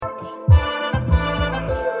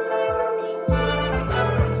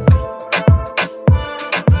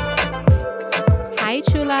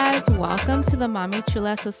Welcome to the Mommy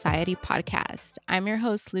Chula Society podcast. I'm your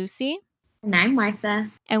host, Lucy. And I'm Martha.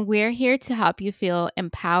 And we're here to help you feel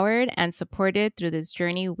empowered and supported through this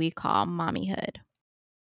journey we call mommyhood.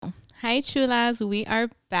 Hi, Chulas. We are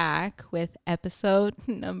back with episode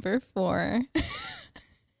number 4.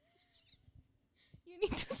 You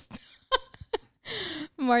need to stop.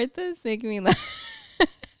 Martha's making me laugh.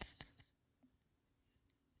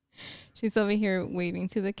 She's over here waving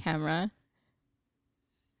to the camera.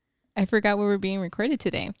 I forgot we were being recorded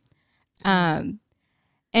today.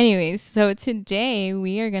 Anyways, so today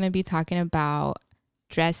we are going to be talking about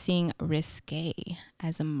dressing risque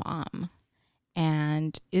as a mom.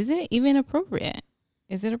 And is it even appropriate?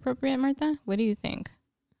 Is it appropriate, Martha? What do you think?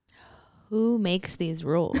 Who makes these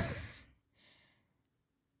rules?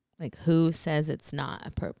 Like, who says it's not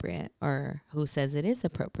appropriate or who says it is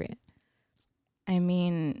appropriate? I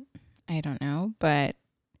mean, I don't know, but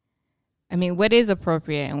I mean, what is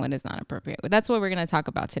appropriate and what is not appropriate? That's what we're going to talk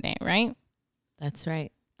about today, right? That's right.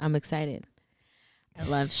 I'm excited. I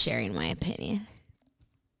love sharing my opinion.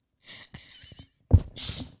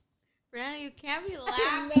 Brianna, you can't be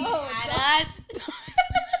laughing at us.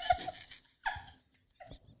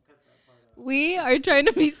 We are trying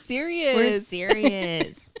to be serious. We're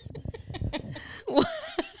serious.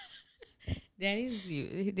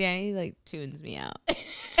 Danny like tunes me out.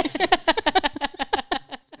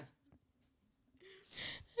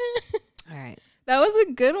 All right. That was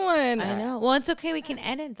a good one. I know. Well, it's okay. We can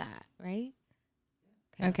edit that, right?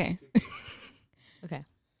 Okay. Okay.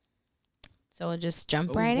 So we'll just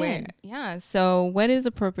jump right in. Yeah. So what is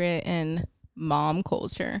appropriate in mom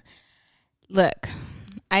culture? Look,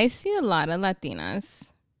 I see a lot of Latinas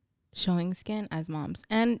showing skin as moms,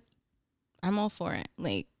 and I'm all for it.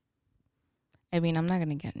 Like, I mean, I'm not going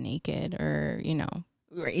to get naked or, you know.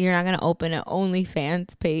 You're not going to open an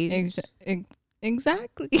OnlyFans page.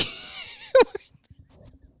 Exactly.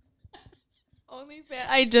 OnlyFans.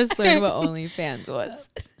 I just learned what OnlyFans was.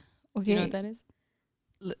 Okay. You know what that is?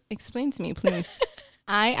 Explain to me, please.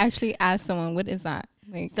 I actually asked someone, what is that?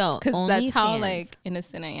 Like, so, because that's how, like,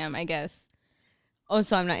 innocent I am, I guess. Oh,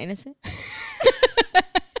 so I'm not innocent?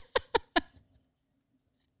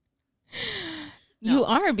 You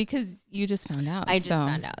are, because you just found out. I just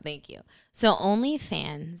found out. Thank you. So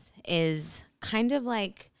OnlyFans is kind of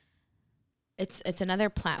like, it's another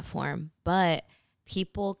platform, but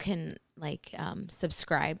people can like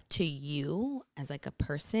subscribe to you as like a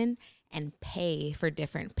person and pay for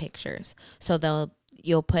different pictures. So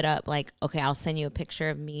you'll put up like, okay, I'll send you a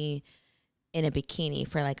picture of me in a bikini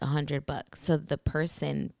for like $100. So the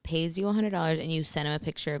person pays you $100 and you send them a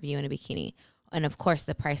picture of you in a bikini. And of course,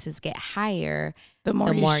 the prices get higher the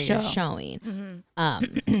more you're showing,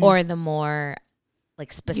 or the more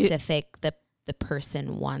like specific the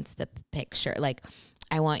person wants the picture. Like,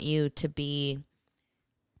 I want you to be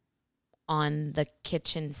on the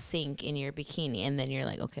kitchen sink in your bikini, and then you're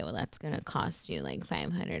like, okay, well, that's gonna cost you like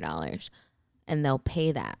 $500, and they'll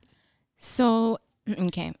pay that. So,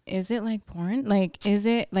 okay, is it like porn? Like, is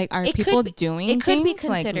it like, are people doing? It could be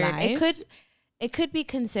considered. Like live? It could be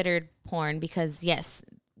considered porn because yes,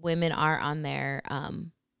 women are on there,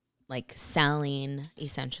 like selling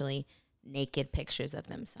essentially naked pictures of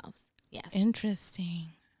themselves. Yes.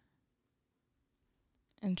 Interesting.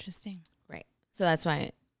 Right. So that's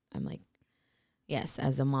why I'm like, yes,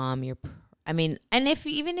 as a mom, and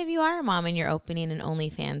even if you are a mom and you're opening an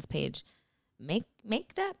OnlyFans page, make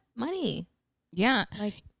that money. Yeah.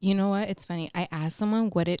 Like, you know what? It's funny. I asked someone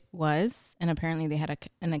what it was, and apparently they had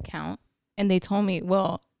an account, and they told me,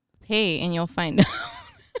 well, pay and you'll find out.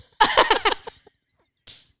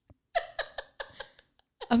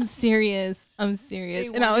 I'm serious.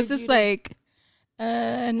 Wait, and I was just like,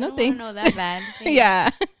 no thanks. I don't know that bad. Yeah.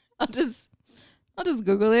 I'll just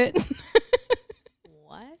Google it.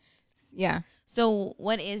 What? Yeah. So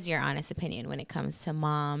what is your honest opinion when it comes to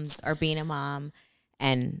moms or being a mom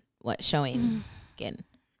and showing skin?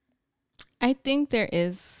 I think there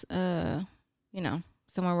is,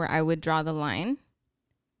 somewhere where I would draw the line,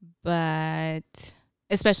 but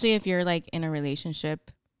especially if you're like in a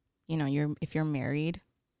relationship, if you're married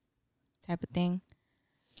type of thing.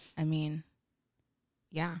 I mean,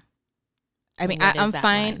 yeah. I mean, I'm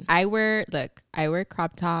fine. I wear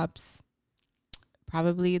crop tops.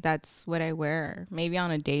 Probably that's what I wear. Maybe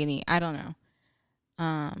on a daily. I don't know.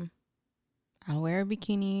 I'll wear a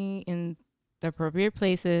bikini in the appropriate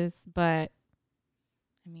places, but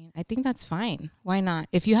I mean, I think that's fine. Why not?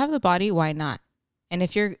 If you have the body, why not? And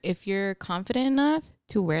if you're confident enough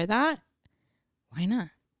to wear that, why not?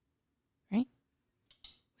 Right?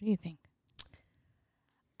 What do you think?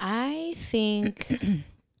 I think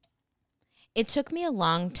it took me a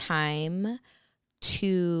long time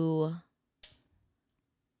to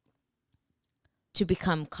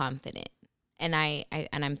become confident. And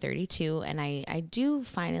I'm 32, and I do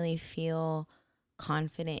finally feel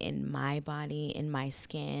confident in my body, in my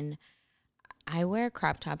skin. I wear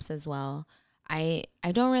crop tops as well. I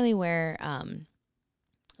don't really wear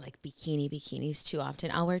like bikinis too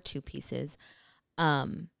often. I'll wear two pieces.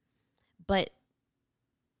 But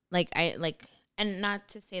and not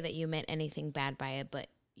to say that you meant anything bad by it, but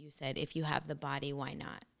you said if you have the body, why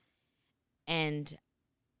not? And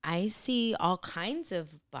I see all kinds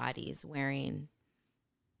of bodies wearing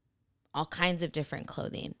all kinds of different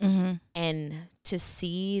clothing. Mm-hmm. And to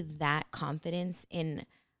see that confidence in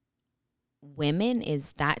women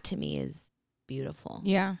to me is beautiful.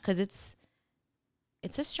 Yeah. Because it's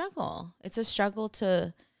a struggle. It's a struggle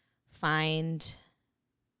to find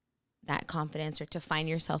that confidence, or to find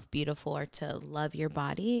yourself beautiful, or to love your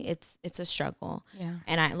body. It's a struggle. Yeah.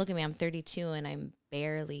 And look at me, I'm 32 and I'm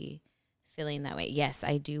barely feeling that way. Yes,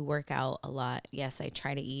 I do work out a lot. Yes, I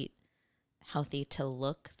try to eat healthy to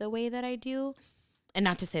look the way that I do. And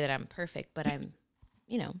not to say that I'm perfect, but I'm,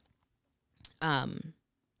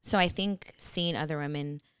 so I think seeing other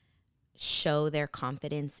women show their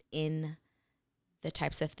confidence in the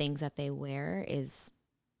types of things that they wear is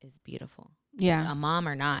beautiful. Yeah. A mom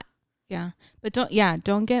or not. Yeah. But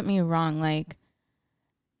don't get me wrong. Like,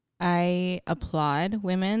 I applaud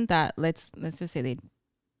women that let's just say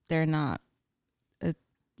they're not a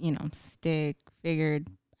stick figured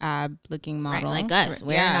ab looking model, right, like us.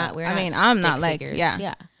 We're not. We're I mean, not I'm not stick like figures.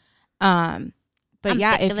 yeah. But I'm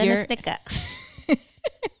yeah, thicker if than you're a sticker.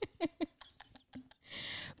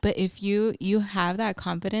 but if you have that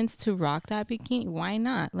confidence to rock that bikini, why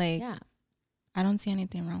not? Like, Yeah. I don't see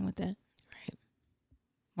anything wrong with it. Right.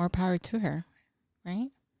 More power to her, right?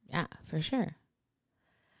 Yeah, for sure.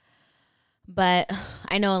 But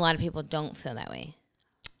I know a lot of people don't feel that way.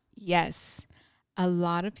 Yes. A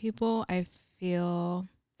lot of people, I feel,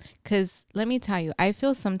 because let me tell you, I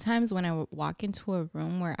feel sometimes when I walk into a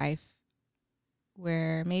room where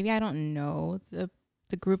maybe I don't know the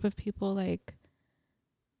group of people like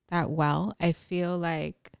that well, I feel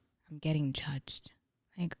like I'm getting judged.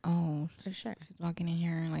 Like, oh, For sure. she's walking in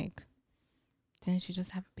here like, didn't she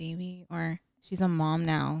just have a baby? Or she's a mom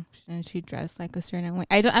now. Shouldn't she dress like a certain way?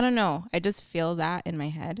 I don't know. I just feel that in my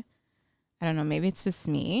head. I don't know. Maybe it's just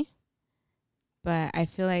me. But I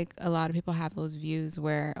feel like a lot of people have those views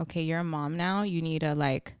where, okay, you're a mom now. You need to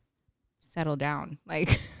like settle down.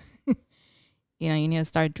 Like, you need to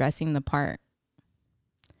start dressing the part.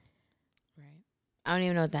 Right. I don't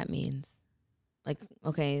even know what that means. Like,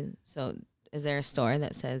 okay, so is there a store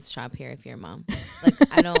that says shop here if you're a mom?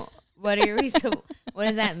 Like, I don't, what are your reasons? What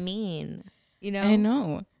does that mean? I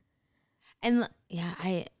know. And yeah,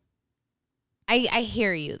 I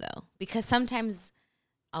hear you though, because sometimes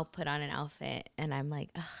I'll put on an outfit and I'm like,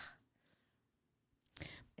 ugh.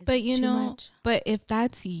 But but if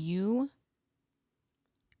that's you,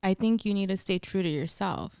 I think you need to stay true to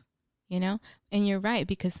yourself, And you're right,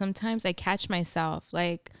 because sometimes I catch myself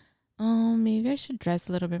like, oh, maybe I should dress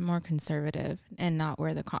a little bit more conservative and not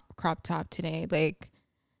wear the crop top today. Like,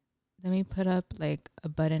 let me put up like a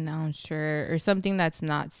button down shirt or something that's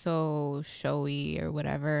not so showy or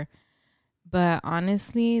whatever. But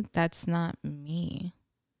honestly, that's not me.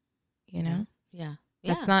 Yeah.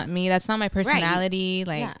 That's not me. That's not my personality.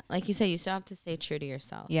 Right. Like, like you said, you still have to stay true to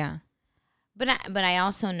yourself. Yeah. But I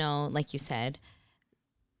also know, like you said,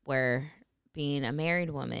 where being a married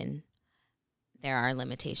woman, there are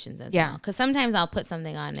limitations as well. Because sometimes I'll put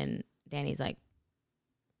something on and Danny's like,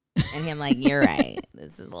 and him like, you're right.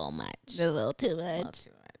 This is a little much. A little too much.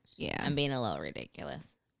 Yeah. I'm being a little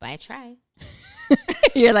ridiculous. But I try.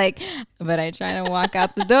 You're like, but I try to walk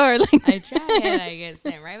out the door. Like, I try and I get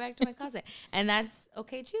sent right back to my closet. And that's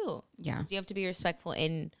okay too. Yeah. You have to be respectful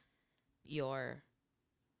in your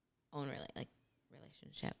own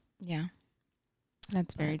relationship. Yeah.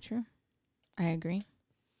 That's very true. I agree.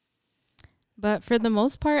 But for the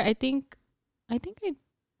most part, I think I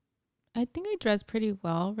dress pretty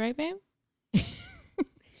well, right, babe?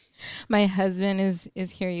 My husband is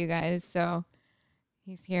here, you guys, so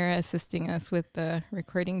he's here assisting us with the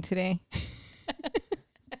recording today.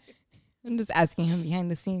 I'm just asking him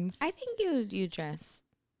behind the scenes. I think you dress.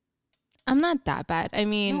 I'm not that bad. I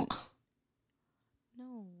mean,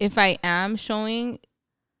 no. If I am showing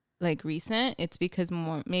like recent, it's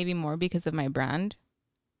maybe more because of my brand.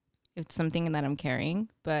 It's something that I'm carrying,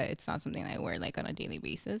 but it's not something that I wear like on a daily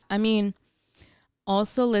basis. I mean,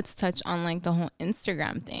 also let's touch on like the whole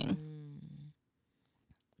Instagram thing.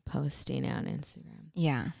 Posting on Instagram.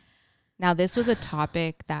 Yeah. Now, this was a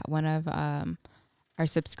topic that one of our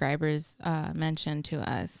subscribers mentioned to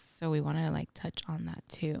us, so we wanted to like touch on that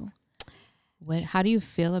too. How do you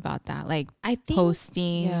feel about that? Like, I think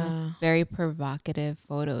posting very provocative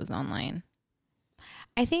photos online.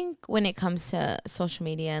 I think when it comes to social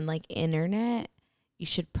media and like internet, you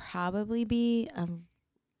should probably be I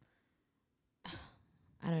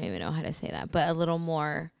don't even know how to say that, but a little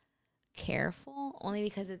more careful, only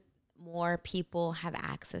because more people have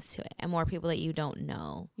access to it and more people that you don't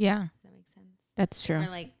know. Yeah. Does that make sense? That's true. Or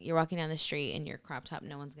like you're walking down the street in your crop top,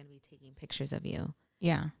 no one's going to be taking pictures of you.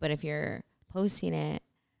 Yeah. But if you're posting it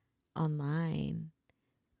online,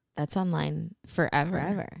 that's online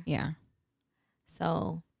forever. Yeah.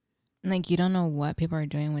 So, like, you don't know what people are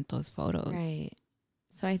doing with those photos. Right.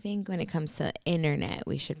 So I think when it comes to internet,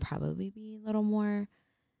 we should probably be a little more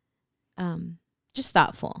just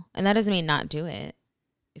thoughtful. And that doesn't mean not do it.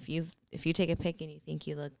 If you take a pic and you think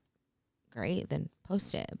you look great, then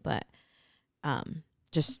post it. But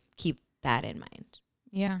just keep that in mind.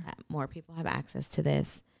 Yeah. That more people have access to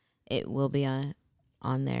this. It will be on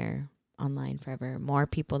there online forever. More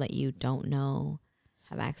people that you don't know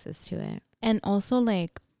have access to it. And also,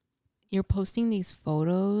 like, you're posting these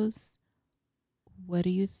photos. What do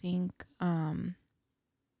you think,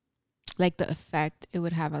 like, the effect it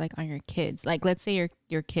would have, like, on your kids? Like, let's say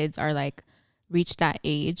your kids are, like, reach that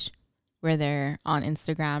age where they're on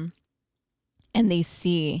Instagram and they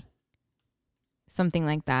see something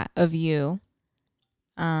like that of you.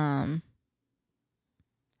 How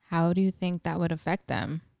do you think that would affect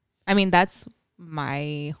them? I mean, that's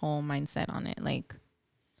my whole mindset on it. Like,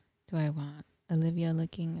 do I want Olivia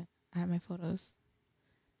looking at my photos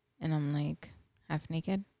and I'm like half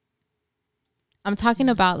naked? I'm talking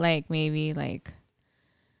about like maybe like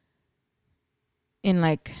in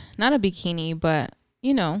like not a bikini, but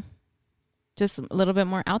you know, just a little bit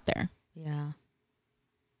more out there. Yeah.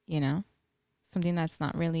 You know, something that's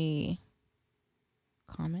not really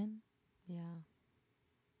common. Yeah.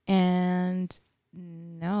 And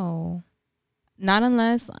no, not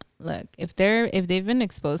unless, look, if they've been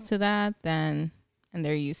exposed to that, then, and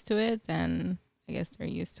they're used to it, then I guess they're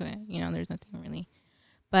used to it. You know, there's nothing really.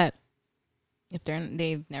 But if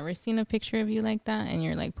they've never seen a picture of you like that and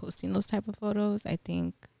you're like posting those type of photos, I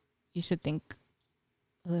think you should think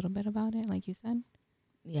a little bit about it, like you said.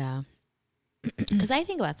 Yeah. Because I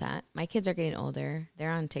think about that. My kids are getting older.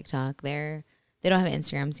 They're on TikTok. They don't have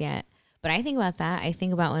Instagrams yet. But I think about that. I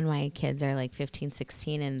think about when my kids are like 15,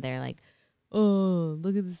 16 and they're like, oh,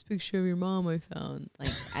 look at this picture of your mom I found.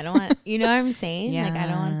 Like, I don't want, you know what I'm saying? Yeah. Like, I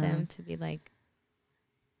don't want them to be like,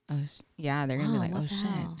 oh, yeah, they're going to be like, oh, shit.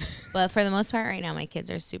 Hell? But for the most part right now, my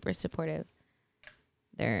kids are super supportive.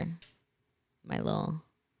 They're my little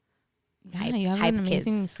you have an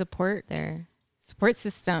amazing kids. support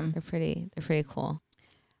system. They're pretty cool.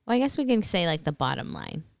 Well, I guess we can say like the bottom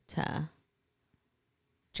line to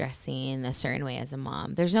dressing a certain way as a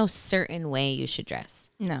mom. There's no certain way you should dress.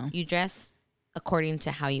 No. You dress according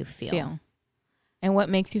to how you feel. And what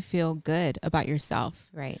makes you feel good about yourself.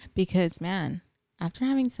 Right. Because, man, after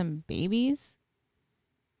having some babies,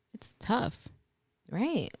 it's tough.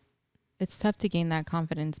 Right. It's tough to gain that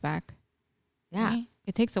confidence back. Yeah. Right?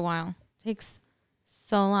 It takes a while. It takes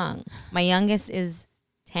so long. My youngest is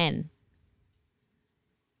 10.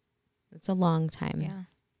 It's a long time. Yeah.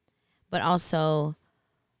 But also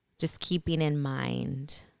just keeping in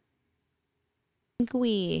mind, I think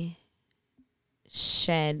we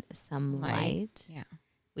shed some light. Yeah.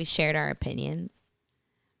 We shared our opinions.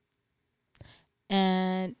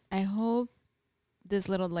 And I hope this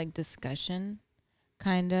little like discussion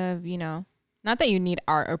kind of, you know, not that you need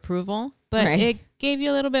our approval, but it gave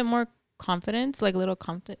you a little bit more confidence, like a little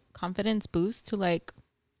confidence boost to like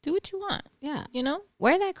do what you want. Yeah. You know?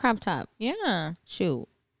 Wear that crop top. Yeah. Shoot.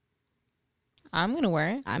 I'm going to wear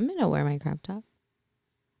it. I'm going to wear my crop top.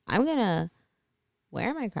 I'm going to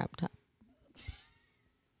wear my crop top.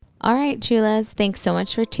 All right, chulas. Thanks so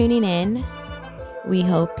much for tuning in. We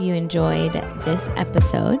hope you enjoyed this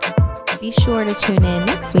episode. Be sure to tune in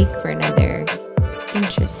next week for another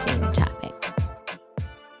interesting topic.